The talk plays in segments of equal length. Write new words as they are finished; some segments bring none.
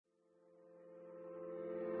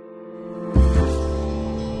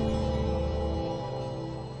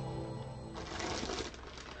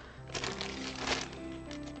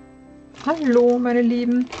Hallo meine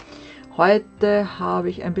Lieben, heute habe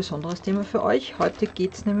ich ein besonderes Thema für euch. Heute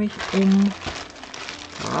geht es nämlich um,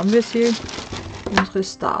 da haben wir sie, unsere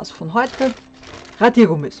Stars von heute,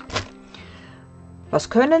 Radiergummis. Was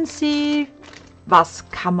können sie, was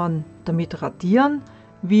kann man damit radieren,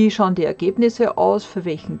 wie schauen die Ergebnisse aus, für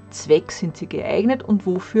welchen Zweck sind sie geeignet und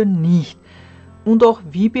wofür nicht. Und auch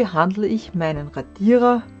wie behandle ich meinen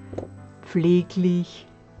Radierer pfleglich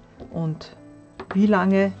und wie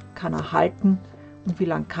lange kann er halten und wie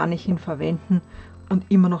lange kann ich ihn verwenden und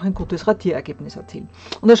immer noch ein gutes Radierergebnis erzielen.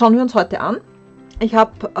 Und das schauen wir uns heute an. Ich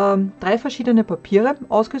habe 3 verschiedene Papiere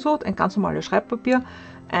ausgesucht, ein ganz normales Schreibpapier,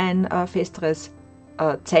 ein festeres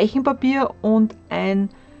Zeichenpapier und einen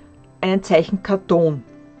Zeichenkarton.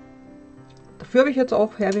 Dafür habe ich jetzt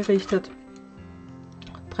auch hergerichtet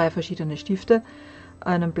 3 verschiedene Stifte,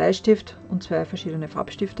 einen Bleistift und 2 verschiedene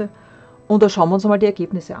Farbstifte. Und da schauen wir uns einmal die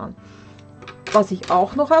Ergebnisse an. Was ich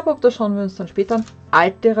auch noch habe, das schauen wir uns dann später an,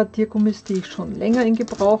 alte Radiergummis, die ich schon länger in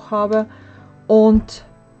Gebrauch habe. Und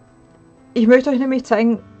ich möchte euch nämlich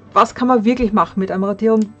zeigen, was kann man wirklich machen mit einem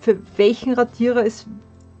Radierer und für welchen Radierer ist,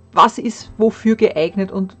 was ist wofür geeignet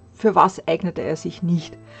und für was eignet er sich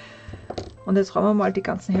nicht. Und jetzt räumen wir mal die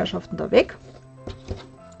ganzen Herrschaften da weg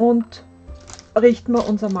und richten wir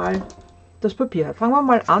uns einmal das Papier. Fangen wir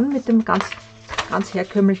mal an mit dem ganz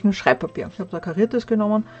herkömmlichen Schreibpapier. Ich habe da kariertes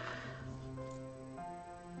genommen.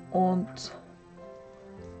 Und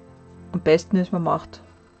am besten ist, man macht,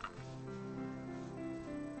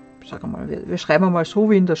 sag mal, wir schreiben mal so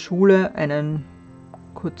wie in der Schule einen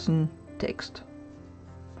kurzen Text.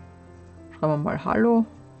 Schreiben wir mal Hallo.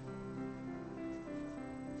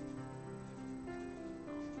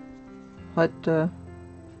 Heute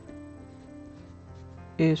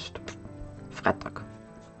ist Freitag.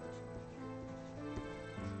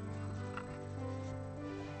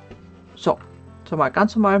 So. Mal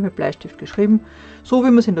ganz normal mit Bleistift geschrieben, so wie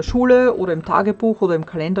man es in der Schule oder im Tagebuch oder im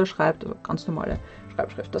Kalender schreibt, also ganz normale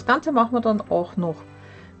Schreibschrift. Das Ganze machen wir dann auch noch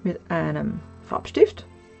mit einem Farbstift.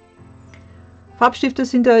 Farbstifte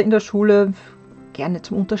sind ja in der Schule gerne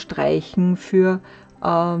zum Unterstreichen, für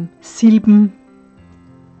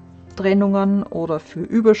Silbentrennungen oder für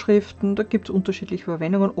Überschriften. Da gibt es unterschiedliche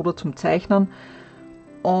Verwendungen oder zum Zeichnen.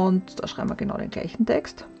 Und da schreiben wir genau den gleichen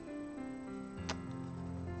Text.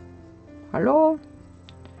 Hallo,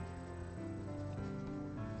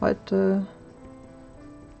 heute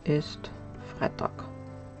ist Freitag.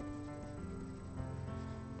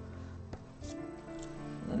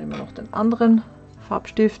 Dann nehmen wir noch den anderen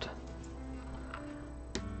Farbstift.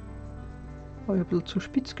 Habe ich ein bisschen zu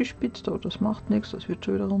spitz gespitzt, aber das macht nichts, das wird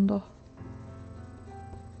schon wieder runter.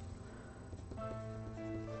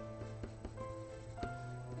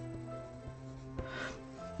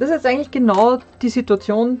 Das ist jetzt eigentlich genau die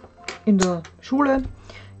Situation in der Schule.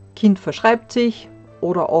 Kind verschreibt sich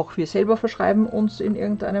oder auch wir selber verschreiben uns in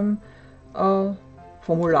irgendeinem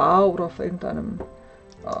Formular oder auf irgendeinem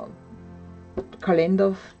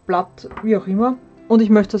Kalenderblatt, wie auch immer. Und ich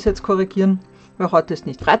möchte das jetzt korrigieren, weil heute ist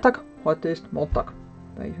nicht Freitag, heute ist Montag.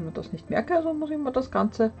 Weil ich mir das nicht merke, also muss ich mir das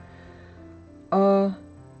Ganze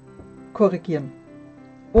korrigieren.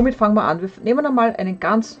 Womit fangen wir an? Wir nehmen einmal einen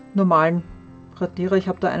ganz normalen Radierer. Ich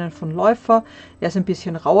habe da einen von Läufer, der ist ein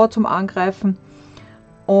bisschen rauer zum Angreifen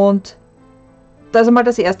und das ist einmal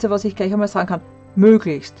das erste, was ich gleich einmal sagen kann,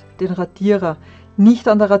 möglichst den Radierer nicht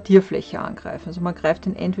an der Radierfläche angreifen. Also man greift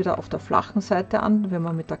ihn entweder auf der flachen Seite an, wenn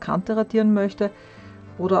man mit der Kante radieren möchte,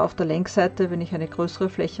 oder auf der Längsseite, wenn ich eine größere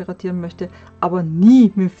Fläche radieren möchte, aber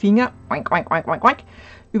nie mit dem Finger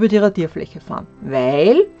über die Radierfläche fahren,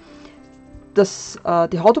 weil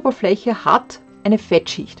die Hautoberfläche hat eine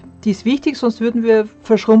Fettschicht. Die ist wichtig, sonst würden wir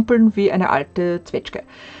verschrumpeln wie eine alte Zwetschge.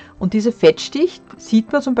 Und diese Fettschicht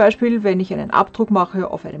sieht man zum Beispiel, wenn ich einen Abdruck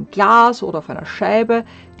mache auf einem Glas oder auf einer Scheibe.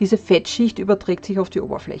 Diese Fettschicht überträgt sich auf die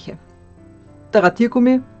Oberfläche. Der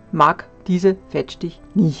Radiergummi mag diese Fettschicht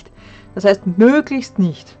nicht. Das heißt, möglichst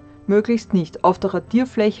nicht auf der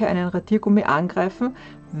Radierfläche einen Radiergummi angreifen,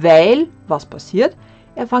 weil, was passiert?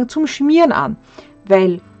 Er fängt zum Schmieren an,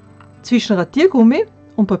 weil zwischen Radiergummi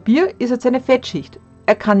und Papier ist jetzt eine Fettschicht.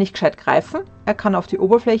 Er kann nicht gescheit greifen, er kann auf die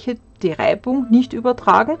Oberfläche die Reibung nicht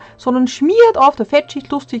übertragen, sondern schmiert auf der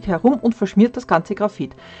Fettschicht lustig herum und verschmiert das ganze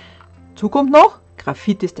Graphit. Dazu kommt noch,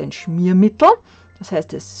 Graphit ist ein Schmiermittel. Das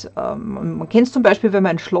heißt, man kennt es zum Beispiel, wenn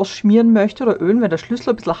man ein Schloss schmieren möchte oder ölen, wenn der Schlüssel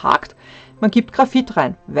ein bisschen hakt, man gibt Graphit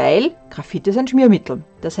rein, weil Graphit ist ein Schmiermittel.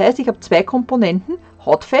 Das heißt, ich habe 2 Komponenten,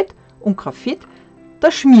 Hautfett und Graphit,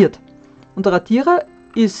 das schmiert. Und der Radierer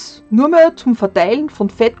ist nur mehr zum Verteilen von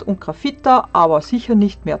Fett und Graphit da, aber sicher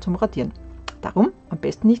nicht mehr zum Radieren. Darum am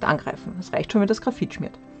besten nicht angreifen. Es reicht schon, wenn das Graphit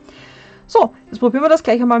schmiert. So, jetzt probieren wir das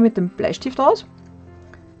gleich einmal mit dem Bleistift aus.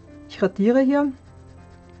 Ich radiere hier.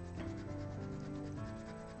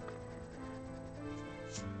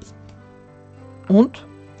 Und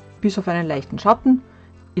bis auf einen leichten Schatten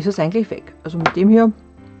ist es eigentlich weg. Also mit dem hier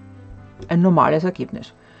ein normales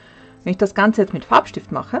Ergebnis. Wenn ich das Ganze jetzt mit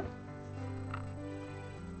Farbstift mache,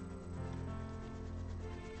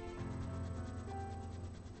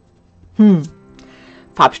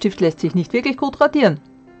 Farbstift lässt sich nicht wirklich gut radieren.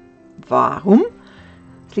 Warum?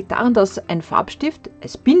 Es liegt daran, dass ein Farbstift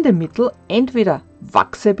als Bindemittel entweder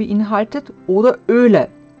Wachse beinhaltet oder Öle.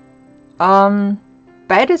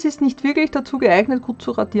 Beides ist nicht wirklich dazu geeignet, gut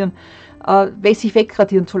zu radieren, sich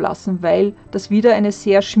wegradieren zu lassen, weil das wieder eine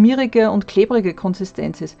sehr schmierige und klebrige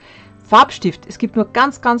Konsistenz ist. Farbstift, es gibt nur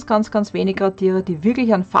ganz wenig Radierer, die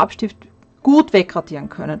wirklich einen Farbstift gut wegradieren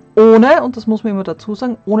können, ohne, und das muss man immer dazu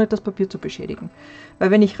sagen, ohne das Papier zu beschädigen. Weil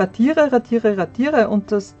wenn ich radiere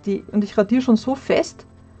und ich radiere schon so fest,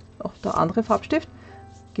 auch der andere Farbstift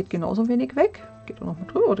geht genauso wenig weg, geht auch noch mal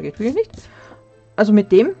drüber oder geht wirklich nicht. Also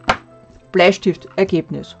mit dem Bleistift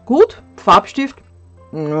Ergebnis gut, Farbstift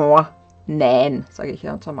nein, sage ich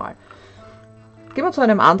jetzt einmal. Gehen wir zu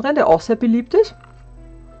einem anderen, der auch sehr beliebt ist.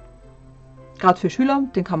 Gerade für Schüler,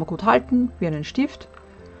 den kann man gut halten, wie einen Stift.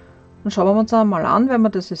 Dann schauen wir uns einmal an, wenn wir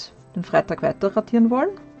den Freitag weiter radieren wollen.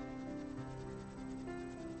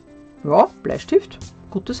 Ja, Bleistift,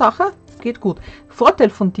 gute Sache, geht gut. Vorteil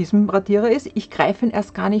von diesem Radierer ist, ich greife ihn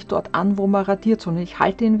erst gar nicht dort an, wo man radiert, sondern ich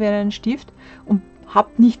halte ihn wie einen Stift und habe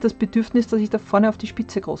nicht das Bedürfnis, dass ich da vorne auf die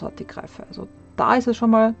Spitze großartig greife. Also da ist es schon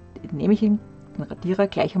mal, nehme ich den Radierer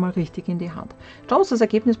gleich einmal richtig in die Hand. Schauen wir uns das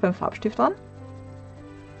Ergebnis beim Farbstift an.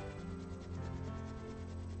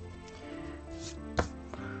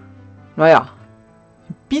 Naja,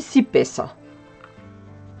 ein bisschen besser.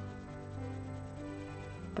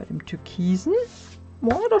 Bei dem Türkisen,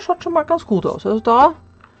 oh, das schaut schon mal ganz gut aus. Also da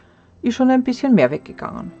ist schon ein bisschen mehr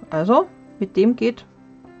weggegangen. Also mit dem geht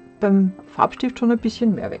beim Farbstift schon ein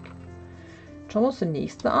bisschen mehr weg. Schauen wir uns den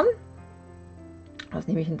nächsten an. Was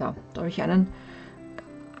nehme ich denn da? Da habe ich einen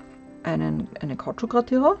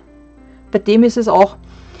Kautschukradierer. Bei dem ist es auch,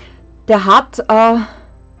 der hat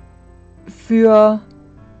für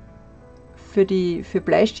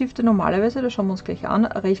Bleistifte normalerweise, das schauen wir uns gleich an,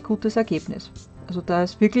 ein recht gutes Ergebnis. Also da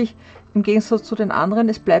ist wirklich, im Gegensatz zu den anderen,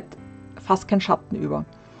 es bleibt fast kein Schatten über.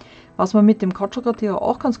 Was man mit dem Kautschukradierer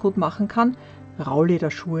auch ganz gut machen kann,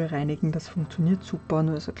 Raulederschuhe reinigen, das funktioniert super,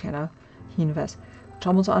 nur so ein kleiner Hinweis.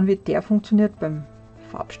 Schauen wir uns an, wie der funktioniert beim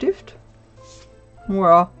Farbstift.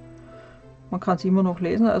 Naja, man kann es immer noch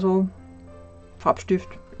lesen, also Farbstift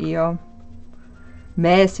eher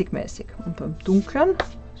mäßig. Und beim Dunklen,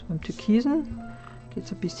 also beim Türkisen, geht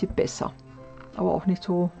es ein bisschen besser. Aber auch nicht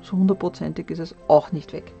so hundertprozentig ist es auch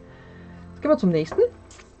nicht weg. Jetzt gehen wir zum nächsten.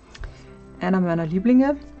 Einer meiner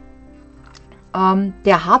Lieblinge.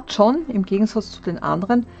 Der hat schon, im Gegensatz zu den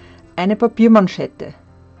anderen, eine Papiermanschette.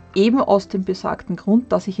 Eben aus dem besagten Grund,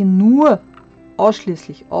 dass ich ihn nur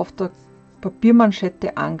ausschließlich auf der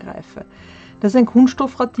Papiermanschette angreife. Das ist ein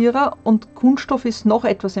Kunststoffradierer und Kunststoff ist noch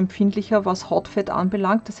etwas empfindlicher, was Hautfett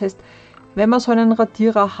anbelangt. Das heißt, wenn man so einen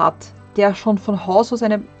Radierer hat, der schon von Haus aus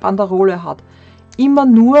eine Banderole hat, immer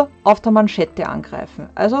nur auf der Manschette angreifen.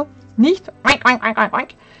 Also nicht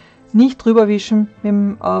drüber wischen,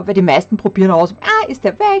 weil die meisten probieren aus, ist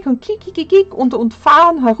der weg und kick und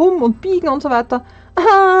fahren herum und biegen und so weiter.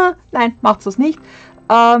 Nein, macht's das nicht.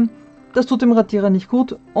 Das tut dem Radierer nicht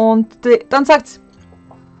gut. Und dann sagt's,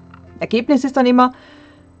 Ergebnis ist dann immer,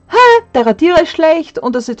 der Radierer ist schlecht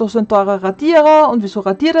und das ist doch so ein teurer Radierer und wieso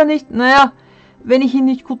radiert er nicht? Naja, wenn ich ihn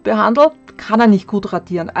nicht gut behandle, kann er nicht gut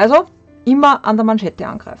radieren. Also immer an der Manschette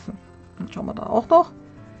angreifen. Und schauen wir da auch noch,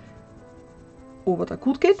 ob er da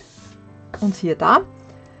gut geht. Und siehe da,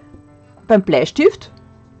 beim Bleistift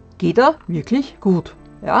geht er wirklich gut.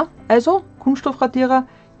 Ja, also Kunststoffradierer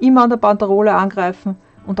immer an der Banderole angreifen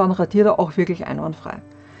und dann radiert er auch wirklich einwandfrei.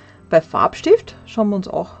 Bei Farbstift schauen wir uns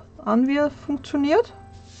auch an, wie er funktioniert.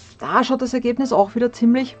 Da schaut das Ergebnis auch wieder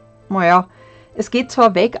ziemlich, naja, es geht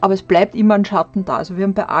zwar weg, aber es bleibt immer ein Schatten da. Also wir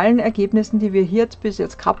haben bei allen Ergebnissen, die wir hier bis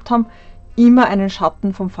jetzt gehabt haben, immer einen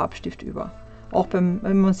Schatten vom Farbstift über. Auch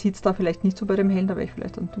man sieht es da vielleicht nicht so bei dem hellen, da werde ich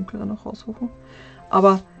vielleicht einen dunkleren noch raussuchen.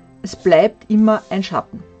 Aber es bleibt immer ein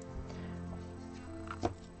Schatten.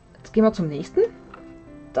 Jetzt gehen wir zum nächsten.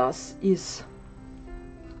 Das ist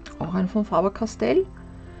auch ein von Faber Castell.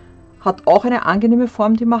 Hat auch eine angenehme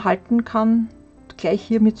Form, die man halten kann. Gleich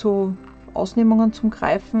hier mit so Ausnehmungen zum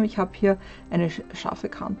Greifen. Ich habe hier eine scharfe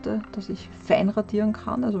Kante, dass ich fein radieren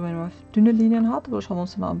kann. Also wenn man dünne Linien hat, aber schauen wir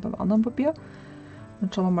uns mal an beim anderen Papier.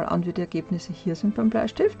 Dann schauen wir mal an, wie die Ergebnisse hier sind beim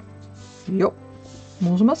Bleistift. Ja,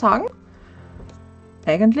 muss man sagen,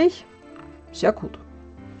 eigentlich sehr gut.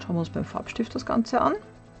 Schauen wir uns beim Farbstift das Ganze an.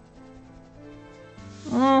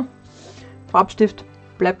 Farbstift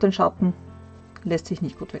bleibt ein Schatten, lässt sich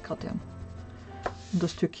nicht gut wegradieren. Und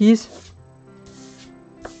das Türkis,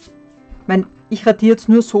 ich radiere jetzt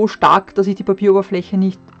nur so stark, dass ich die Papieroberfläche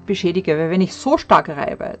nicht beschädige, weil wenn ich so stark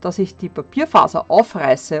reibe, dass ich die Papierfaser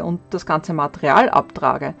aufreiße und das ganze Material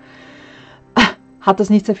abtrage, hat das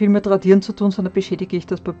nicht sehr viel mit Radieren zu tun, sondern beschädige ich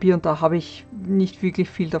das Papier und da habe ich nicht wirklich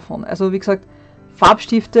viel davon. Also wie gesagt,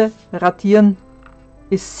 Farbstifte radieren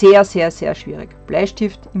ist sehr, sehr, sehr schwierig.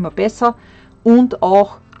 Bleistift immer besser und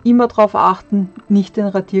auch immer darauf achten, nicht den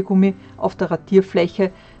Radiergummi auf der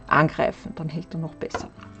Radierfläche angreifen, dann hält er noch besser.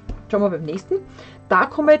 Schauen wir beim nächsten. Da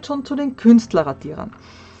kommen wir jetzt schon zu den Künstlerradierern.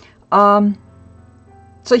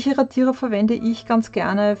 Solche Radierer verwende ich ganz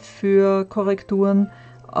gerne für Korrekturen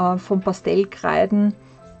von Pastellkreiden.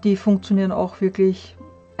 Die funktionieren auch wirklich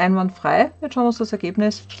einwandfrei. Jetzt schauen wir uns das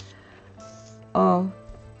Ergebnis bei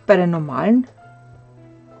den normalen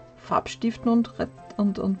Farbstiften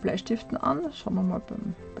und Bleistiften an. Schauen wir mal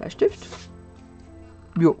beim Bleistift.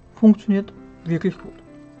 Jo, funktioniert wirklich gut.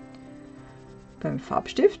 Beim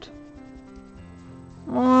Farbstift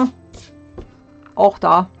auch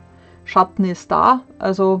da, Schatten ist da,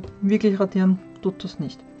 also wirklich radieren tut das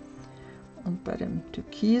nicht. Und bei dem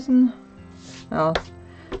Türkisen, ja,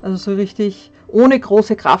 also so richtig ohne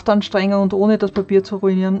große Kraftanstrengung und ohne das Papier zu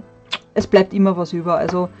ruinieren, es bleibt immer was über.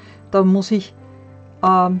 Also da muss ich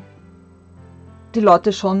die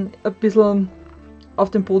Leute schon ein bisschen auf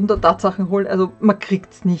den Boden der Tatsachen holen. Also man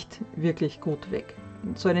kriegt es nicht wirklich gut weg.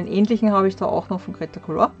 So einen ähnlichen habe ich da auch noch von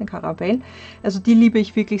Cretacolor, den Karamell. Also die liebe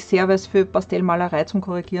ich wirklich sehr, weil es für Pastellmalerei zum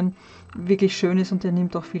Korrigieren wirklich schön ist und der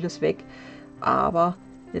nimmt auch vieles weg. Aber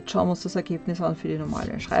jetzt schauen wir uns das Ergebnis an für die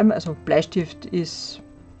normale Schreiben. Also Bleistift ist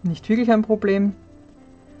nicht wirklich ein Problem.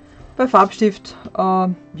 Bei Farbstift, ja,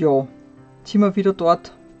 ziehen wir wieder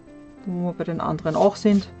dort, wo wir bei den anderen auch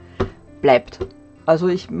sind. Bleibt. Also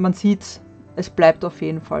man sieht, es bleibt auf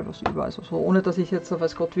jeden Fall was über. Also so, ohne dass ich jetzt,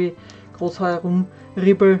 weiß Gott, wie groß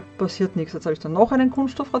herumribbel, passiert nichts. Jetzt habe ich dann noch einen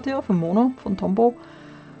Kunststoffradierer von Mono, von Tombow.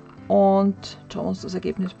 Und schauen wir uns das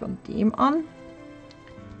Ergebnis bei dem an.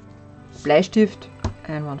 Bleistift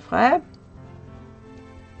einwandfrei.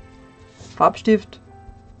 Farbstift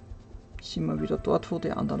sind wir wieder dort, wo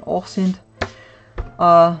die anderen auch sind.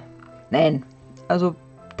 Nein, also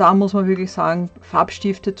da muss man wirklich sagen,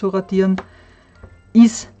 Farbstifte zu radieren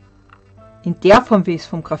ist in der Form, wie ich es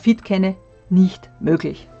vom Graphit kenne, nicht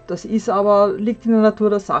möglich. Das ist aber, liegt in der Natur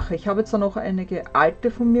der Sache. Ich habe jetzt da noch einige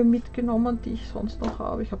alte von mir mitgenommen, die ich sonst noch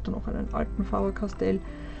habe. Ich habe da noch einen alten Faber Castell.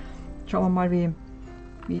 Schauen wir mal, wie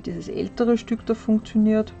dieses ältere Stück da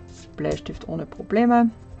funktioniert. Bleistift ohne Probleme.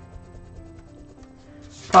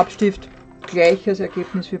 Farbstift, gleiches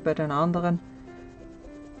Ergebnis wie bei den anderen.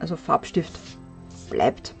 Also Farbstift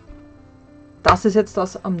bleibt. Das ist jetzt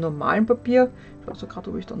das am normalen Papier. Ich weiß gerade,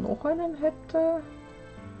 ob ich da noch einen hätte.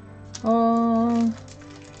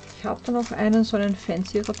 Ich habe da noch einen, so einen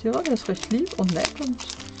Fancy Radierer, der ist recht lieb und nett. Und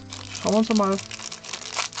schauen wir uns mal.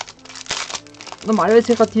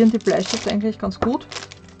 Normalerweise radieren die Bleistifte eigentlich ganz gut.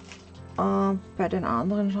 Bei den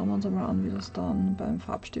anderen schauen wir uns einmal an, wie das dann beim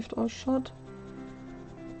Farbstift ausschaut.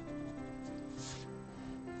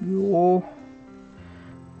 Jo,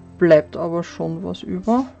 bleibt aber schon was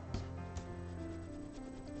über.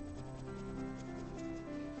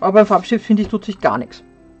 Aber beim Farbstift, finde ich, tut sich gar nichts.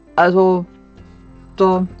 Also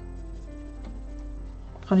da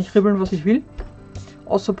kann ich ribbeln, was ich will.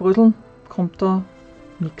 Außer bröseln kommt da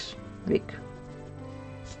nichts weg.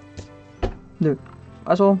 Nö.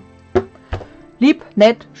 Also lieb,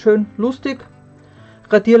 nett, schön, lustig.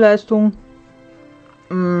 Radierleistung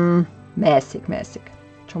mäßig.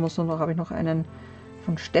 Schauen wir uns noch, habe ich noch einen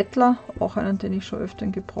von Stettler, auch einen, den ich schon öfter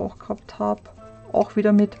in Gebrauch gehabt habe. Auch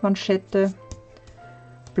wieder mit Manschette.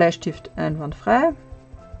 Bleistift einwandfrei.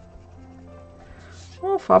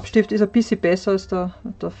 Oh, Farbstift ist ein bisschen besser als der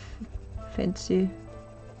Fancy.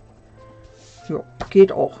 Ja,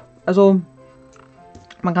 geht auch. Also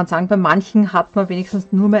man kann sagen, bei manchen hat man wenigstens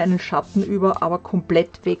nur mehr einen Schatten über, aber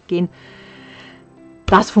komplett weggehen.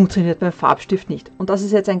 Das funktioniert beim Farbstift nicht. Und das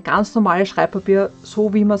ist jetzt ein ganz normales Schreibpapier,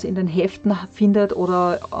 so wie man es in den Heften findet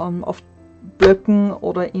oder auf Blöcken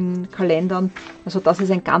oder in Kalendern. Also das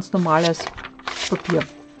ist ein ganz normales Papier.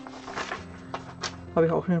 Habe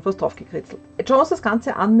ich auch schon etwas drauf gekritzelt. Jetzt schauen wir uns das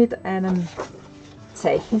Ganze an mit einem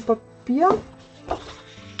Zeichenpapier.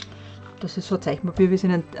 Das ist so ein Zeichenpapier, wie es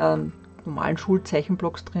in den normalen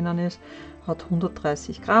Schulzeichenblocks drinnen ist. Hat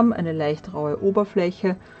 130 Gramm, eine leicht raue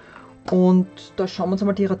Oberfläche. Und da schauen wir uns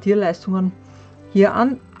einmal die Radierleistungen hier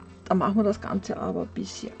an. Da machen wir das Ganze aber ein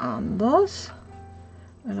bisschen anders.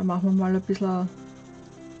 Dann machen wir mal ein bisschen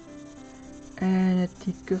eine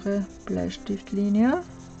dickere Bleistiftlinie.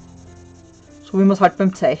 So wie man es halt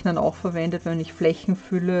beim Zeichnen auch verwendet, wenn ich Flächen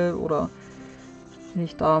fülle oder wenn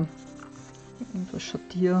ich da irgendwas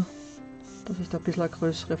schattiere, dass ich da ein bisschen eine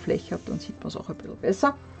größere Fläche habe, dann sieht man es auch ein bisschen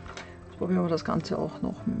besser. Jetzt probieren wir das Ganze auch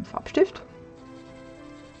noch mit dem Farbstift.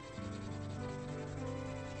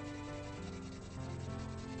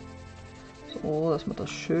 So, dass man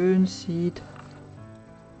das schön sieht.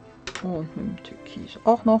 Und mit dem Türkis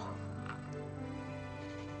auch noch.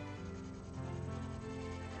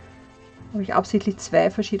 Habe ich absichtlich zwei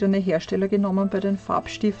verschiedene Hersteller genommen bei den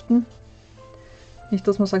Farbstiften. Nicht,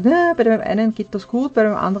 dass man sagt, bei dem einen geht das gut, bei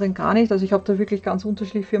dem anderen gar nicht. Also ich habe da wirklich ganz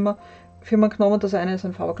unterschiedliche Firmen genommen. Das eine ist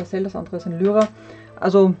ein Faber Castell, das andere ist ein Lyra.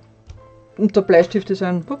 Also, und der Bleistift ist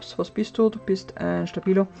ein, ups, was bist du? Du bist ein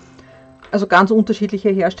Stabilo. Also ganz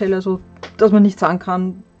unterschiedliche Hersteller, also dass man nicht sagen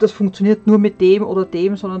kann, das funktioniert nur mit dem oder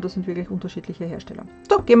dem, sondern das sind wirklich unterschiedliche Hersteller.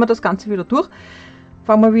 So, gehen wir das Ganze wieder durch.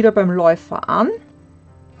 Fangen wir wieder beim Läufer an.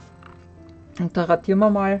 Und da radieren wir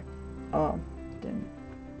mal den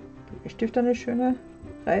Bleistift eine schöne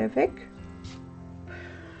Reihe weg.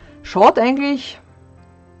 Schaut eigentlich,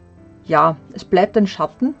 ja, es bleibt ein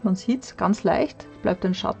Schatten, man sieht es ganz leicht, es bleibt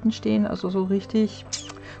ein Schatten stehen, also so richtig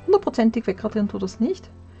hundertprozentig wegradieren tut das nicht.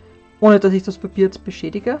 Ohne dass ich das Papier jetzt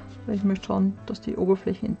beschädige, weil ich möchte schauen, dass die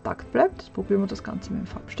Oberfläche intakt bleibt. Jetzt probieren wir das Ganze mit dem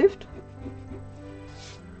Farbstift.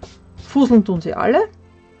 Fuseln tun sie alle.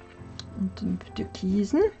 Und den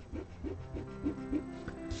Türkisen.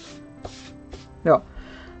 Ja,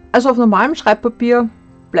 also auf normalem Schreibpapier,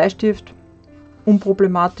 Bleistift,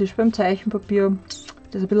 unproblematisch. Beim Zeichenpapier, das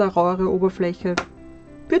ist ein bisschen eine rauere Oberfläche,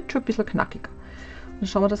 wird schon ein bisschen knackiger. Dann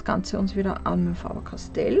schauen wir das Ganze uns wieder an mit dem Faber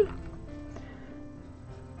Castell.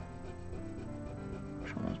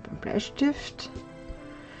 Schauen wir uns beim Bleistift.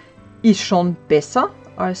 Ist schon besser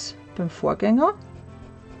als beim Vorgänger.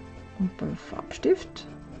 Und beim Farbstift,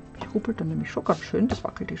 ich ruppelt dann nämlich schon ganz schön, das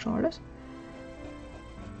wackelt schon alles.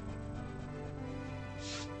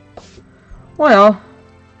 Oh ja,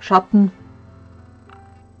 Schatten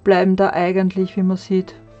bleiben da eigentlich, wie man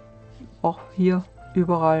sieht, auch hier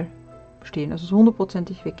überall stehen. Also so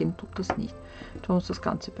hundertprozentig weggehen tut das nicht. Schauen wir uns das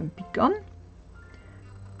Ganze beim Pick an.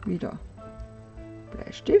 Wieder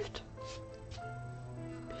Bleistift.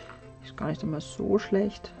 Ist gar nicht einmal so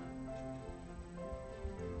schlecht.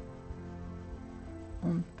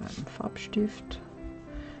 Und beim Farbstift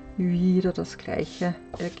wieder das gleiche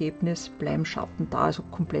Ergebnis. Bleiben Schatten da, also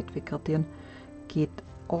komplett wegradieren geht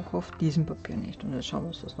auch auf diesem Papier nicht. Und jetzt schauen wir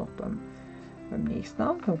uns das noch beim nächsten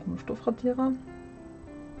an, beim Kunststoffradierer.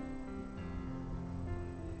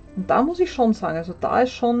 Und da muss ich schon sagen, also da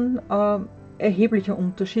ist schon erheblicher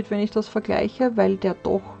Unterschied, wenn ich das vergleiche, weil der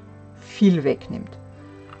doch viel wegnimmt.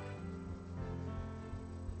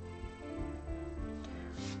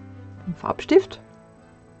 Beim Farbstift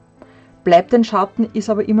bleibt ein Schatten, ist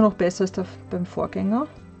aber immer noch besser als beim Vorgänger.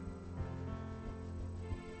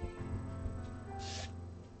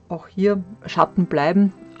 Auch hier Schatten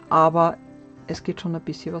bleiben, aber es geht schon ein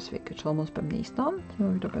bisschen was weg. Jetzt schauen wir uns beim nächsten an. Sind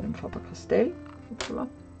wir wieder bei dem Faber Castell.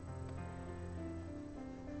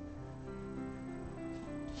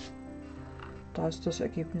 Da ist das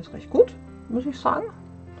Ergebnis recht gut, muss ich sagen.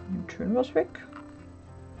 Da nimmt schön was weg.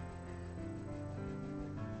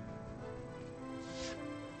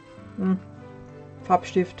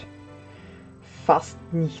 Farbstift fast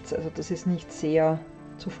nichts, also das ist nicht sehr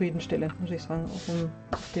zufriedenstellend, muss ich sagen.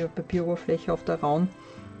 Auf der Papieroberfläche, auf der rauen,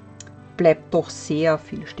 bleibt doch sehr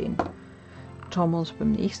viel stehen. Schauen wir uns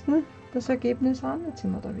beim nächsten das Ergebnis an. Jetzt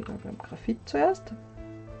sind wir da wieder beim Graphit zuerst.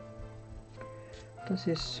 Das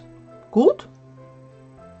ist gut.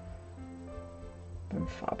 Beim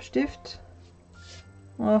Farbstift,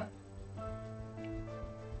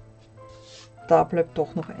 da bleibt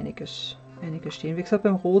doch noch einiges stehen. Wie gesagt,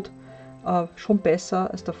 beim Rot schon besser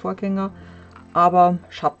als der Vorgänger, aber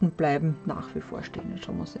Schatten bleiben nach wie vor stehen. Jetzt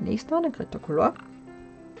schauen wir uns den nächsten an, den Cretacolor.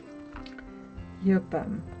 Hier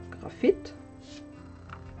beim Graphit,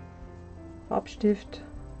 Farbstift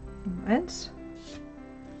Nummer 1,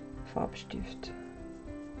 Farbstift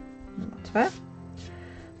Nummer 2.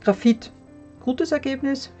 Graphit, gutes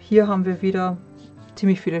Ergebnis. Hier haben wir wieder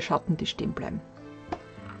ziemlich viele Schatten, die stehen bleiben.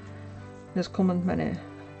 Jetzt kommen meine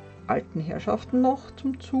alten Herrschaften noch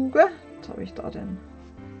zum Zuge. Jetzt habe ich da den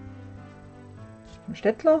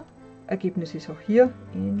Stettler. Ergebnis ist auch hier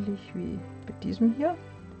ähnlich wie bei diesem hier.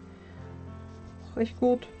 Auch recht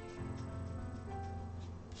gut.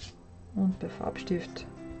 Und bei Farbstift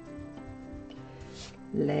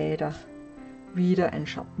leider wieder ein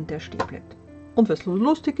Schatten, der stehen bleibt. Und was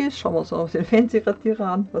lustig ist, schauen wir uns auch den Fancy Radierer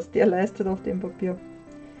an, was der leistet auf dem Papier.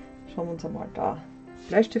 Schauen wir uns einmal da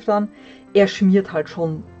Bleistift an. Er schmiert halt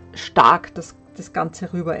schon stark das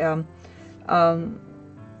Ganze rüber. Er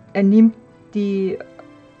nimmt die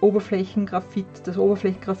das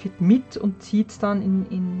Oberflächengraphit mit und zieht es dann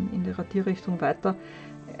in die Radierrichtung weiter.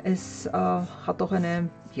 Es hat auch eine,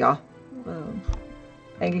 ja,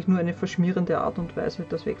 eigentlich nur eine verschmierende Art und Weise,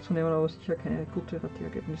 das wegzunehmen, aber sicher keine gute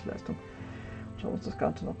Radierergebnisleistung. Schauen wir uns das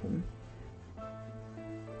Ganze noch beim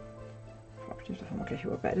Farbstift, da haben wir gleich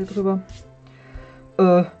über beide drüber.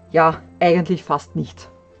 Ja, eigentlich fast nichts,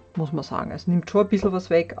 muss man sagen. Es nimmt schon ein bisschen was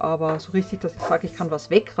weg, aber so richtig, dass ich sage, ich kann was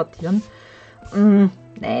wegradieren,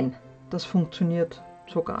 nein, das funktioniert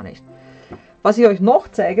so gar nicht. Was ich euch noch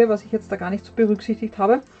zeige, was ich jetzt da gar nicht so berücksichtigt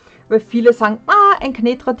habe, weil viele sagen, ein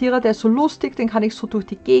Knetradierer, der ist so lustig, den kann ich so durch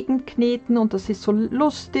die Gegend kneten und das ist so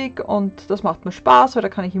lustig und das macht mir Spaß, weil da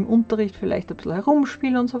kann ich im Unterricht vielleicht ein bisschen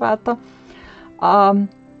herumspielen und so weiter.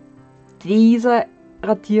 Dieser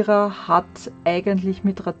Radierer hat eigentlich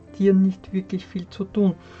mit Radieren nicht wirklich viel zu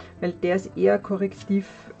tun, weil der ist eher korrektiv,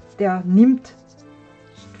 der nimmt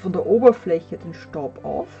von der Oberfläche den Staub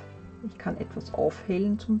auf. Ich kann etwas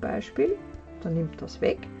aufhellen zum Beispiel, dann nimmt das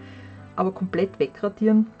weg, aber komplett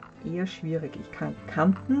wegradieren eher schwierig. Ich kann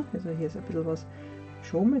Kanten, also hier ist ein bisschen was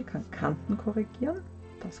geschoben, ich kann Kanten korrigieren,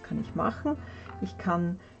 das kann ich machen. Ich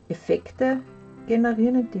kann Effekte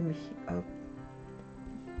generieren, indem ich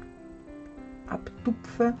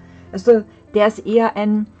abtupfe. Also der ist eher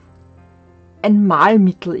ein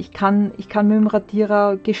Malmittel. Ich kann mit dem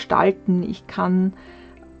Radierer gestalten, ich kann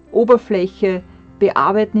Oberfläche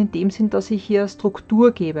bearbeiten in dem Sinn, dass ich hier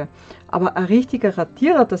Struktur gebe. Aber ein richtiger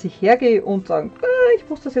Radierer, dass ich hergehe und sage, ich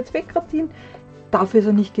muss das jetzt wegradieren, dafür ist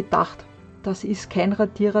er nicht gedacht. Das ist kein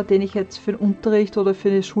Radierer, den ich jetzt für den Unterricht oder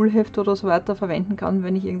für das Schulheft oder so weiter verwenden kann,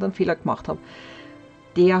 wenn ich irgendeinen Fehler gemacht habe.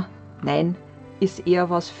 Der, nein, ist eher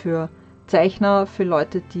was für Zeichner, für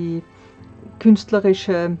Leute, die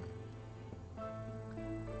künstlerische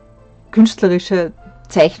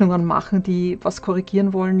Zeichnungen machen, die was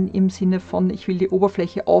korrigieren wollen im Sinne von, ich will die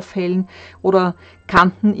Oberfläche aufhellen oder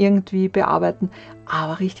Kanten irgendwie bearbeiten.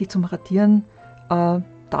 Aber richtig zum Radieren,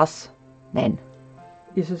 nein,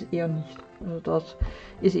 ist es eher nicht. Also das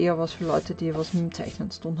ist eher was für Leute, die was mit dem Zeichnen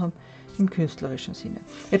zu tun haben, im künstlerischen Sinne.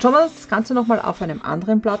 Jetzt schauen wir uns das Ganze nochmal auf einem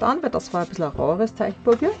anderen Blatt an, weil das war ein bisschen ein raueres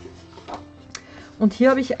Zeichenpapier. Und hier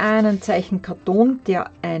habe ich einen Zeichenkarton,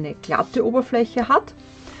 der eine glatte Oberfläche hat.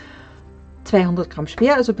 200 Gramm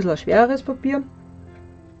schwer, also ein bisschen ein schwereres Papier.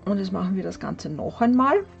 Und jetzt machen wir das Ganze noch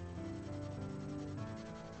einmal.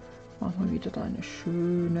 Machen wir wieder da eine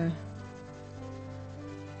schöne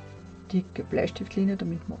dicke Bleistiftlinie,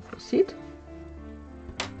 damit man auch was sieht.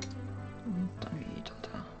 Und dann wieder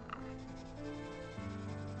da.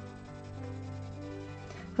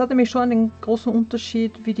 Es hat nämlich schon einen großen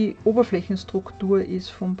Unterschied, wie die Oberflächenstruktur ist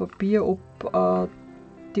vom Papier, ob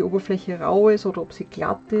die Oberfläche rau ist oder ob sie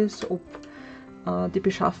glatt ist, ob die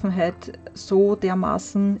Beschaffenheit so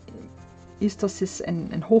dermaßen ist, dass es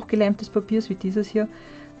ein hochgeleimtes Papier ist, wie dieses hier,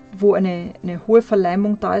 wo eine hohe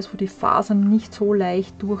Verleimung da ist, wo die Fasern nicht so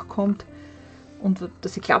leicht durchkommt und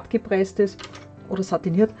dass sie glatt gepresst ist oder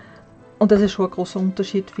satiniert. Und das ist schon ein großer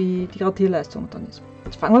Unterschied, wie die Radierleistung dann ist.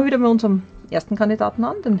 Jetzt fangen wir wieder mit unserem ersten Kandidaten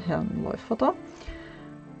an, den Herrn Läufer da.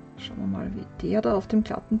 Schauen wir mal, wie der da auf dem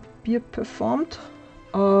glatten Papier performt.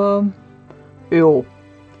 Jo.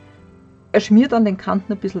 Er schmiert an den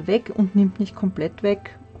Kanten ein bisschen weg und nimmt nicht komplett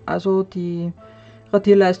weg. Also die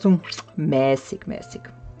Radierleistung mäßig.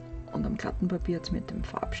 Und am glatten Papier jetzt mit dem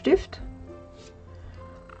Farbstift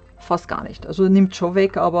fast gar nicht. Also nimmt schon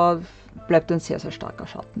weg, aber bleibt ein sehr, sehr starker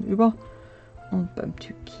Schatten über. Und beim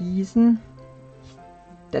Türkisen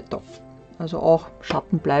detto. Also auch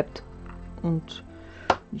Schatten bleibt und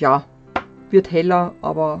ja, wird heller,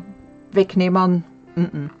 aber wegnehmen,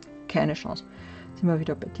 keine Chance. Jetzt sind wir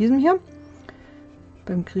wieder bei diesem hier.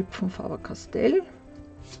 Beim Grip von Faber Castell.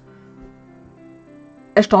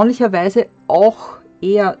 Erstaunlicherweise auch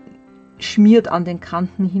eher schmiert an den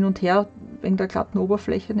Kanten hin und her, wegen der glatten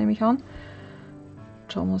Oberfläche nehme ich an.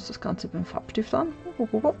 Schauen wir uns das Ganze beim Farbstift an.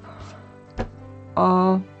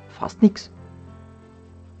 Fast nichts.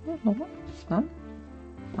 Nochmal. Dann.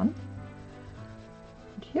 Und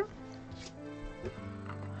hier.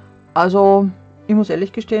 Also, ich muss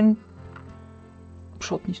ehrlich gestehen,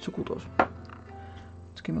 schaut nicht so gut aus.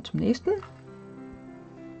 Jetzt gehen wir zum nächsten.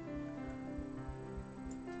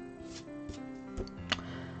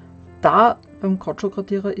 Da beim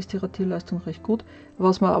Kautschuk-Radierer ist die Radierleistung recht gut.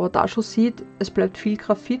 Was man aber da schon sieht, es bleibt viel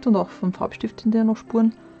Graphit und auch vom Farbstift sind ja noch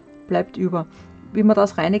Spuren, bleibt über. Wie man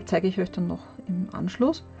das reinigt, zeige ich euch dann noch im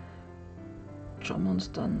Anschluss. Schauen wir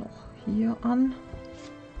uns dann noch hier an.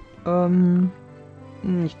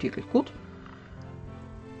 nicht wirklich gut.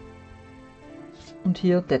 Und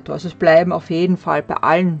hier detto. Also es bleiben auf jeden Fall bei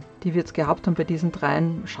allen, die wir jetzt gehabt haben, bei diesen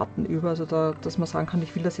dreien Schatten über. Also da, dass man sagen kann,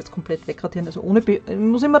 ich will das jetzt komplett wegradieren. Also ohne, ich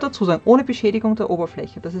muss immer dazu sagen, ohne Beschädigung der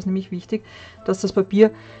Oberfläche. Das ist nämlich wichtig, dass das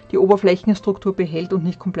Papier die Oberflächenstruktur behält und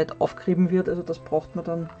nicht komplett aufgerieben wird. Also das braucht man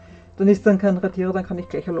dann. Dann ist dann kein Radierer, dann kann ich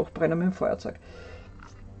gleich ein Loch brennen mit dem Feuerzeug.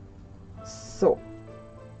 So,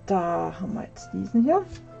 da haben wir jetzt diesen hier.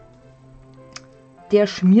 Der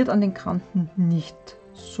schmiert an den Kanten nicht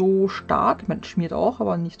so stark. Ich meine, schmiert auch,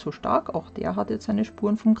 aber nicht so stark. Auch der hat jetzt seine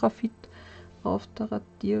Spuren vom Graphit auf der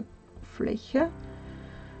Radierfläche.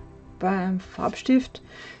 Beim Farbstift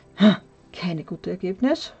keine gute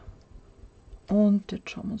Ergebnis. Und jetzt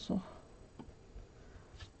schauen wir uns noch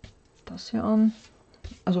das hier an.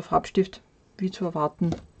 Also Farbstift, wie zu erwarten,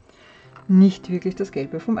 nicht wirklich das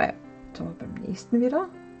Gelbe vom Ei. Jetzt haben wir beim nächsten wieder.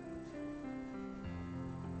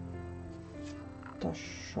 Das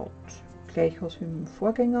schaut gleich aus wie mit dem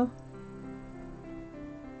Vorgänger.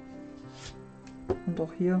 Und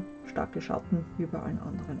auch hier starke Schatten, wie bei allen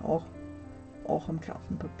anderen auch am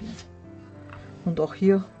glatten Papier. Und auch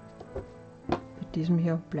hier, mit diesem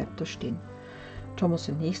hier, bleibt das stehen. Schauen wir uns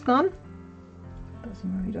den nächsten an. Da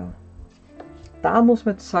sind wir wieder. Da muss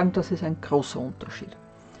man jetzt sagen, das ist ein großer Unterschied.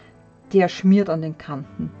 Der schmiert an den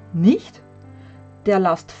Kanten nicht. Der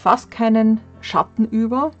lässt fast keinen Schatten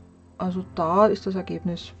über. Also da ist das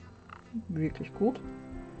Ergebnis wirklich gut.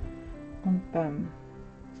 Und beim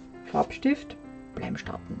Farbstift bleiben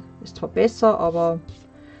Schatten. Ist zwar besser, aber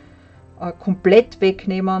komplett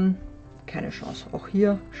wegnehmen, keine Chance. Auch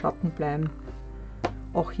hier Schatten bleiben,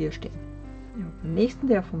 auch hier stehen. Ja, beim nächsten,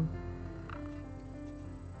 der vom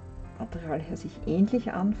Material her sich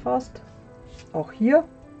ähnlich anfasst, auch hier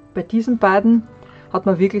bei diesen beiden hat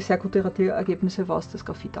man wirklich sehr gute Radierergebnisse, was das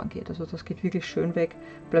Graphit angeht. Also das geht wirklich schön weg,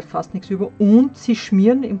 bleibt fast nichts über und sie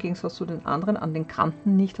schmieren im Gegensatz zu den anderen an den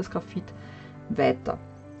Kanten nicht das Graphit weiter.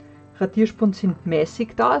 Radierspuren sind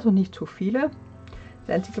mäßig da, also nicht zu viele.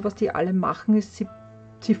 Das Einzige, was die alle machen, ist,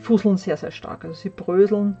 sie fusseln sehr, sehr stark. Also sie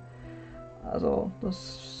bröseln. Also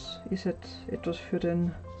das ist jetzt etwas für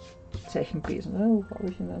den Zeichenbesen. Ne? Wo habe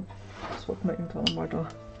ich ihn denn? Das sollte man irgendwann mal da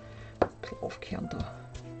ein bisschen aufkehren. Da.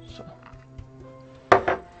 So.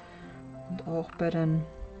 Und auch bei den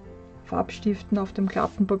Farbstiften auf dem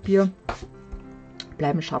glatten Papier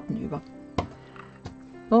bleiben Schatten über.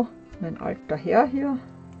 So, mein alter Herr hier.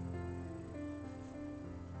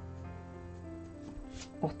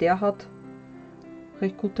 Auch der hat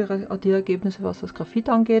recht gute Radierergebnisse, was das Graphit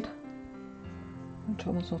angeht. Dann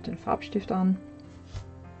schauen wir uns noch den Farbstift an.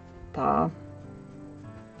 Da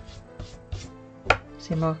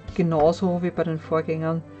sehen wir genauso wie bei den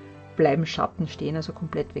Vorgängern, bleiben Schatten stehen, also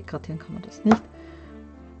komplett wegradieren kann man das nicht.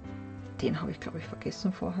 Den habe ich, glaube ich,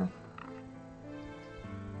 vergessen vorher.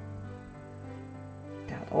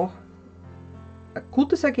 Der hat auch ein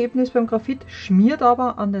gutes Ergebnis beim Graphit, schmiert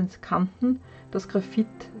aber an den Kanten das Graphit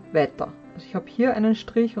weiter. Also ich habe hier einen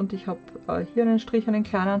Strich und ich habe hier einen Strich, einen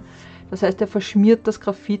kleinen. Das heißt, er verschmiert das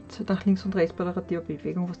Graphit nach links und rechts bei der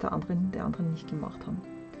Radierbewegung, was die anderen nicht gemacht haben.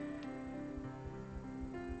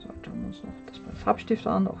 So, jetzt schauen wir uns noch das beim Farbstift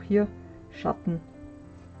an. Auch hier Schatten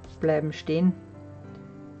bleiben stehen.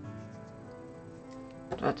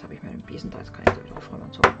 So, jetzt habe ich meinen Besen da, jetzt kann ich da wieder aufräumen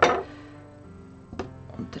und so.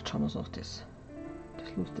 Und jetzt schauen wir uns noch das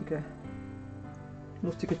lustige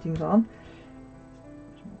Ding da an.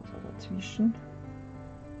 Dazwischen.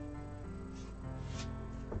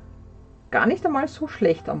 Gar nicht einmal so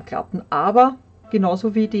schlecht am glatten, aber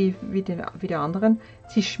genauso wie die anderen,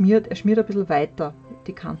 er schmiert ein bisschen weiter.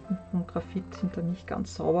 Die Kanten vom Graphit sind da nicht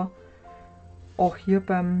ganz sauber. Auch hier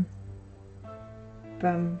beim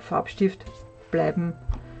Farbstift bleiben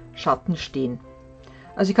Schatten stehen.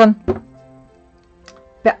 Also ich kann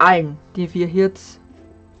bei allen, die wir hier jetzt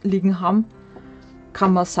liegen haben,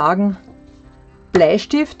 kann man sagen,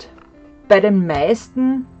 Bleistift bei den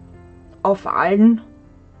meisten auf allen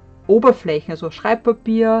Oberflächen, also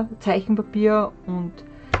Schreibpapier, Zeichenpapier und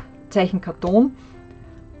Zeichenkarton,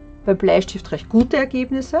 bei Bleistift recht gute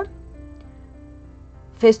Ergebnisse.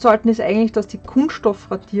 Festzuhalten ist eigentlich, dass die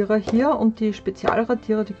Kunststoffradierer hier und die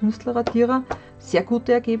Spezialradierer, die Künstlerradierer, sehr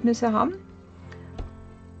gute Ergebnisse haben.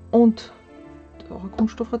 Und auch ein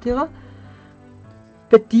Kunststoffradierer.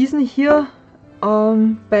 Bei diesen hier,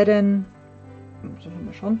 bei den,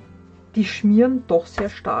 mal schauen, die schmieren doch sehr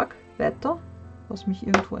stark weiter, was mich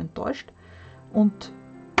irgendwo enttäuscht. Und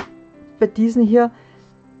bei diesen hier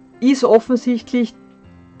ist offensichtlich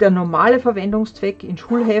der normale Verwendungszweck in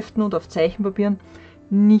Schulheften und auf Zeichenpapieren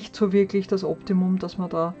nicht so wirklich das Optimum, dass man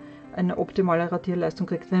da eine optimale Radierleistung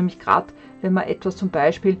kriegt. Nämlich gerade, wenn man etwas zum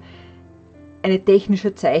Beispiel eine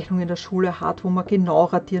technische Zeichnung in der Schule hat, wo man genau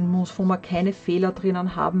radieren muss, wo man keine Fehler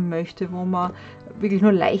drinnen haben möchte, wo man wirklich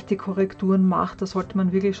nur leichte Korrekturen macht, da sollte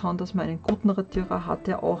man wirklich schauen, dass man einen guten Radierer hat,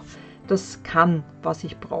 der auch das kann, was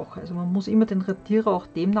ich brauche. Also man muss immer den Radierer auch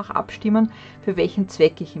demnach abstimmen, für welchen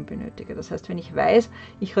Zweck ich ihn benötige. Das heißt, wenn ich weiß,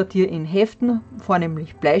 ich radiere in Heften,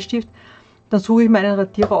 vornehmlich Bleistift, dann suche ich mir einen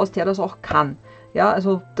Radierer aus, der das auch kann. Ja,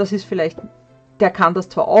 also das ist vielleicht, der kann das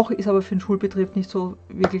zwar auch, ist aber für den Schulbetrieb nicht so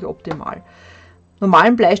wirklich optimal.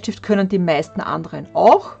 Normalen Bleistift können die meisten anderen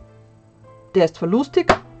auch. Der ist zwar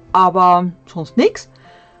lustig, aber sonst nichts.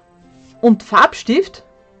 Und Farbstift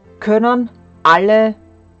können alle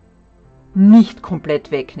nicht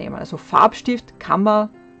komplett wegnehmen. Also Farbstift kann man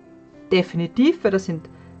definitiv, weil das sind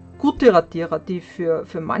gute Radierer, die für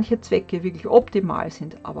manche Zwecke wirklich optimal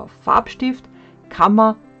sind. Aber Farbstift kann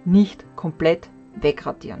man nicht komplett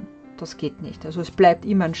wegradieren. Das geht nicht. Also es bleibt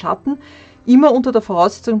immer ein Schatten, immer unter der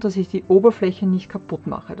Voraussetzung, dass ich die Oberfläche nicht kaputt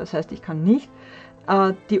mache. Das heißt, ich kann nicht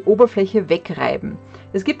die Oberfläche wegreiben.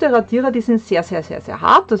 Es gibt ja Radierer, die sind sehr, sehr, sehr, sehr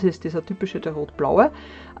hart. Das ist dieser typische, der rot-blaue.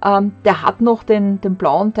 Der hat noch den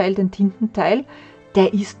blauen Teil, den Tintenteil.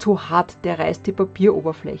 Der ist zu hart, der reißt die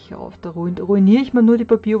Papieroberfläche auf. Da ruiniere ich mir nur die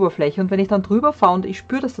Papieroberfläche. Und wenn ich dann drüber fahre und ich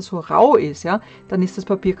spüre, dass das so rau ist, ja, dann ist das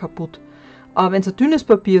Papier kaputt. Aber wenn es ein dünnes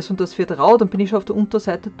Papier ist und das wird rau, dann bin ich schon auf der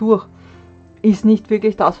Unterseite durch. Ist nicht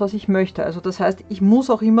wirklich das, was ich möchte. Also das heißt, ich muss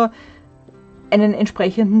auch immer einen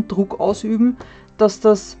entsprechenden Druck ausüben, dass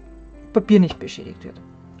das Papier nicht beschädigt wird.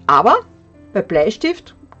 Aber bei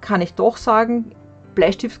Bleistift kann ich doch sagen,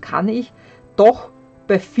 Bleistift kann ich doch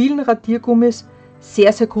bei vielen Radiergummis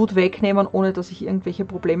sehr, sehr gut wegnehmen, ohne dass ich irgendwelche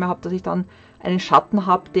Probleme habe, dass ich dann einen Schatten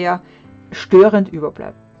habe, der störend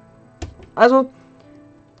überbleibt. Also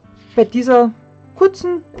bei dieser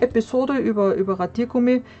kurzen Episode über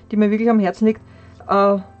Radiergummi, die mir wirklich am Herzen liegt,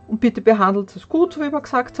 und bitte behandelt es gut, so wie wir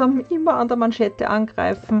gesagt haben, immer an der Manschette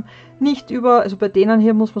angreifen, nicht über, also bei denen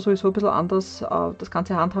hier muss man sowieso ein bisschen anders das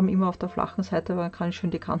ganze handhaben, immer auf der flachen Seite, weil dann kann ich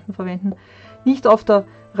schön die Kanten verwenden, nicht auf der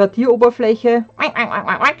Radieroberfläche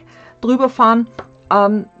drüber fahren.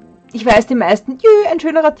 Ich weiß, die meisten, ein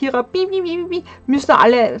schöner Radierer, müssen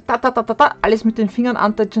alle alles mit den Fingern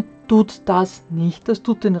antatschen. Tut das nicht, das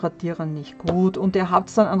tut den Radierern nicht gut. Und ihr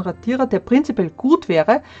habt dann einen Radierer, der prinzipiell gut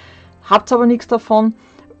wäre, habt aber nichts davon,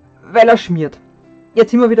 weil er schmiert.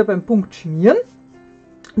 Jetzt sind wir wieder beim Punkt Schmieren.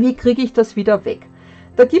 Wie kriege ich das wieder weg?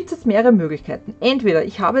 Da gibt es jetzt mehrere Möglichkeiten. Entweder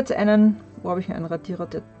ich habe jetzt einen, wo habe ich einen Radierer,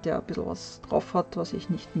 der ein bisschen was drauf hat, was ich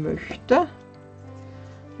nicht möchte.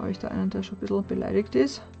 Habe ich da einen, der schon ein bisschen beleidigt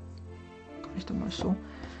ist? Nicht einmal so. Nehmen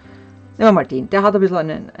wir mal den. Der hat ein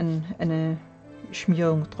bisschen eine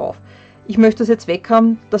Schmierung drauf. Ich möchte das jetzt weg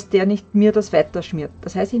haben, dass der nicht mir das weiter schmiert.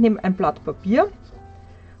 Das heißt, ich nehme ein Blatt Papier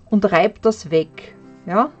und reibe das weg.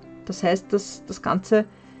 Ja? Das heißt, das Ganze,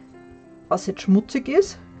 was jetzt schmutzig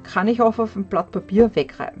ist, kann ich auch auf ein Blatt Papier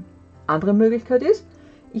wegreiben. Andere Möglichkeit ist,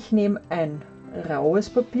 ich nehme ein raues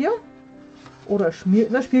Papier oder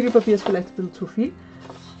Spiegelpapier ist vielleicht ein bisschen zu viel,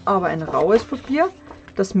 aber ein raues Papier,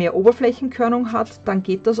 das mehr Oberflächenkörnung hat, dann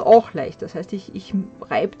geht das auch leicht. Das heißt, ich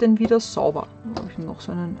reibe den wieder sauber. Da habe ich noch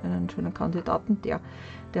so einen schönen Kandidaten,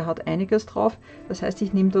 der hat einiges drauf. Das heißt,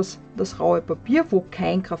 ich nehme das raue Papier, wo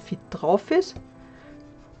kein Graphit drauf ist,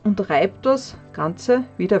 und reibe das Ganze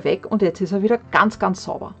wieder weg und jetzt ist er wieder ganz, ganz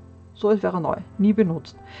sauber. So als wäre er neu, nie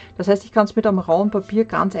benutzt. Das heißt, ich kann es mit einem rauen Papier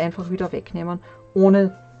ganz einfach wieder wegnehmen,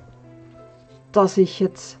 ohne dass ich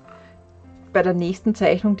jetzt bei der nächsten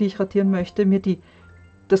Zeichnung, die ich radieren möchte, mir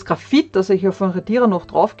das Graphit, das ich auf den Radierer noch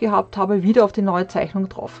drauf gehabt habe, wieder auf die neue Zeichnung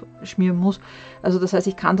drauf schmieren muss. Also das heißt,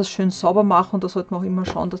 ich kann das schön sauber machen und da sollte man auch immer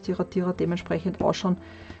schauen, dass die Radierer dementsprechend ausschauen,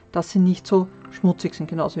 dass sie nicht so schmutzig sind.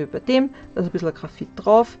 Genauso wie bei dem, da ist ein bisschen Graphit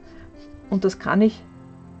drauf und das kann ich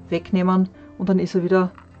wegnehmen und dann ist er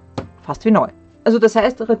wieder fast wie neu. Also das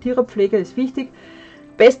heißt, Radiererpflege ist wichtig.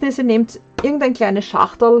 Am besten ist, ihr nehmt irgendein kleines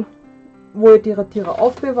Schachtel, wo ihr die Radierer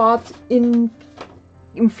aufbewahrt.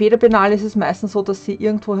 Im Federpenal ist es meistens so, dass sie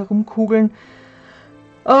irgendwo herumkugeln.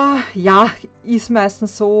 Ja, ist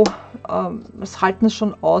meistens so. Es halten es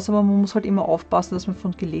schon aus, aber man muss halt immer aufpassen, dass man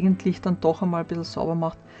von gelegentlich dann doch einmal ein bisschen sauber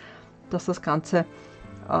macht, dass das Ganze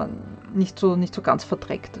nicht so ganz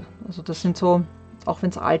verdreckt. Also das sind so, auch wenn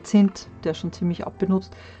es alt sind, der ist schon ziemlich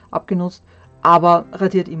abgenutzt, aber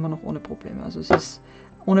radiert immer noch ohne Probleme. Also es ist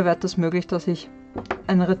ohne weiteres möglich, dass ich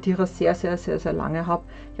einen Radierer sehr, sehr, sehr, sehr lange habe.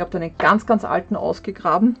 Ich habe da einen ganz, ganz alten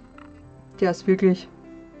ausgegraben. Der ist wirklich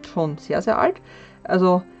schon sehr, sehr alt.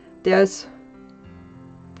 Also der ist,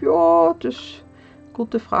 ja, das ist eine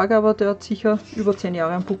gute Frage, aber der hat sicher über 10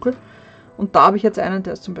 Jahre am Buckel. Und da habe ich jetzt einen,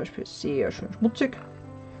 der ist zum Beispiel sehr schön schmutzig.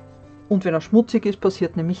 Und wenn er schmutzig ist,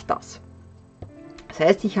 passiert nämlich das. Das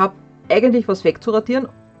heißt, ich habe eigentlich was wegzuradieren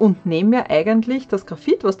und nehme mir eigentlich das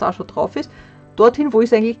Graphit, was da schon drauf ist, dorthin, wo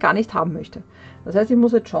ich es eigentlich gar nicht haben möchte. Das heißt, ich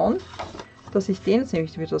muss jetzt schauen, dass ich den, jetzt nehme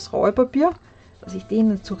ich wieder das raue Papier, dass ich den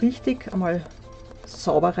jetzt so richtig einmal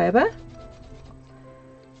sauber reibe.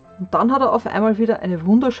 Und dann hat er auf einmal wieder eine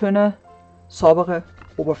wunderschöne, saubere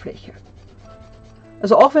Oberfläche.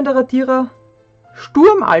 Also auch wenn der Radierer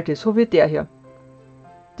sturmalt ist, so wie der hier,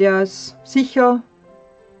 der ist sicher,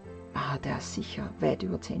 der ist sicher weit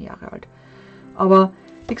über 10 Jahre alt. Aber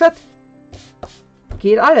wie gesagt,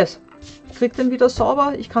 geht alles. Ich kriege den wieder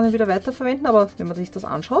sauber, ich kann ihn wieder weiterverwenden, aber wenn man sich das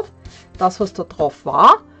anschaut, das was da drauf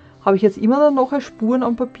war, habe ich jetzt immer noch als Spuren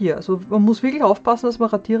am Papier. Also man muss wirklich aufpassen, dass man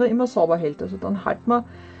Radierer immer sauber hält. Also dann hat man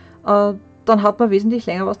wesentlich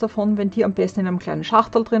länger was davon, wenn die am besten in einem kleinen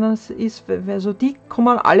Schachtel drinnen ist. Also die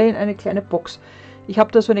kommen alle in eine kleine Box. Ich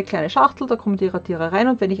habe da so eine kleine Schachtel, da kommen die Radierer rein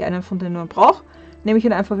und wenn ich einen von denen nur brauche, nehme ich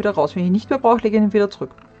ihn einfach wieder raus. Wenn ich ihn nicht mehr brauche, lege ich ihn wieder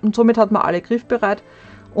zurück. Und somit hat man alle griffbereit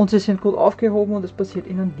und sie sind gut aufgehoben und es passiert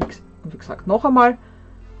ihnen nichts. Und wie gesagt, noch einmal,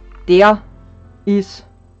 der ist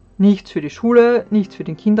nichts für die Schule, nichts für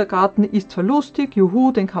den Kindergarten, ist zwar lustig,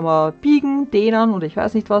 juhu, den kann man biegen, dehnen und ich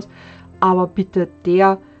weiß nicht was, aber bitte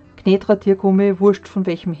der Knetradiergummi, wurscht von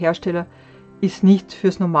welchem Hersteller, ist nicht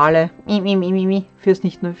fürs normale, nicht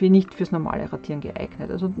fürs normale Radieren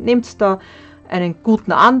geeignet. Also nehmt da einen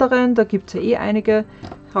guten anderen, da gibt es ja eh einige,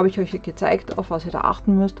 habe ich euch gezeigt, auf was ihr da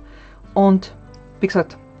achten müsst. Und wie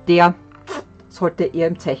gesagt, der sollte eher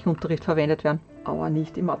im Zeichenunterricht verwendet werden, aber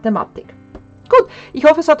nicht in Mathematik. Gut, ich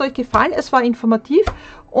hoffe, es hat euch gefallen, es war informativ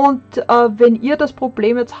und wenn ihr das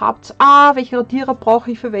Problem jetzt habt, welchen Radierer brauche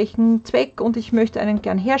ich für welchen Zweck und ich möchte einen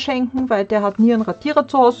gern herschenken, weil der hat nie einen Radierer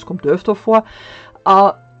zu Hause, das kommt öfter vor,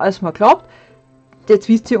 als man glaubt. Jetzt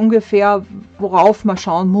wisst ihr ungefähr, worauf man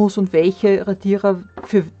schauen muss und welche Radierer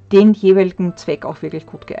für den jeweiligen Zweck auch wirklich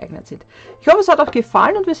gut geeignet sind. Ich hoffe, es hat euch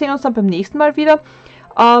gefallen und wir sehen uns dann beim nächsten Mal wieder.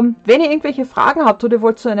 Wenn ihr irgendwelche Fragen habt oder ihr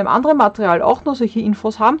wollt zu einem anderen Material auch noch solche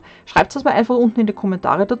Infos haben, schreibt es mir einfach unten in die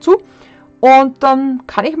Kommentare dazu. Und dann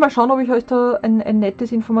kann ich mal schauen, ob ich euch da ein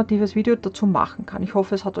nettes, informatives Video dazu machen kann. Ich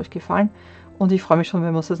hoffe, es hat euch gefallen und ich freue mich schon,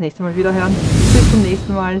 wenn wir uns das nächste Mal wieder hören. Bis zum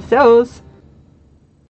nächsten Mal. Servus!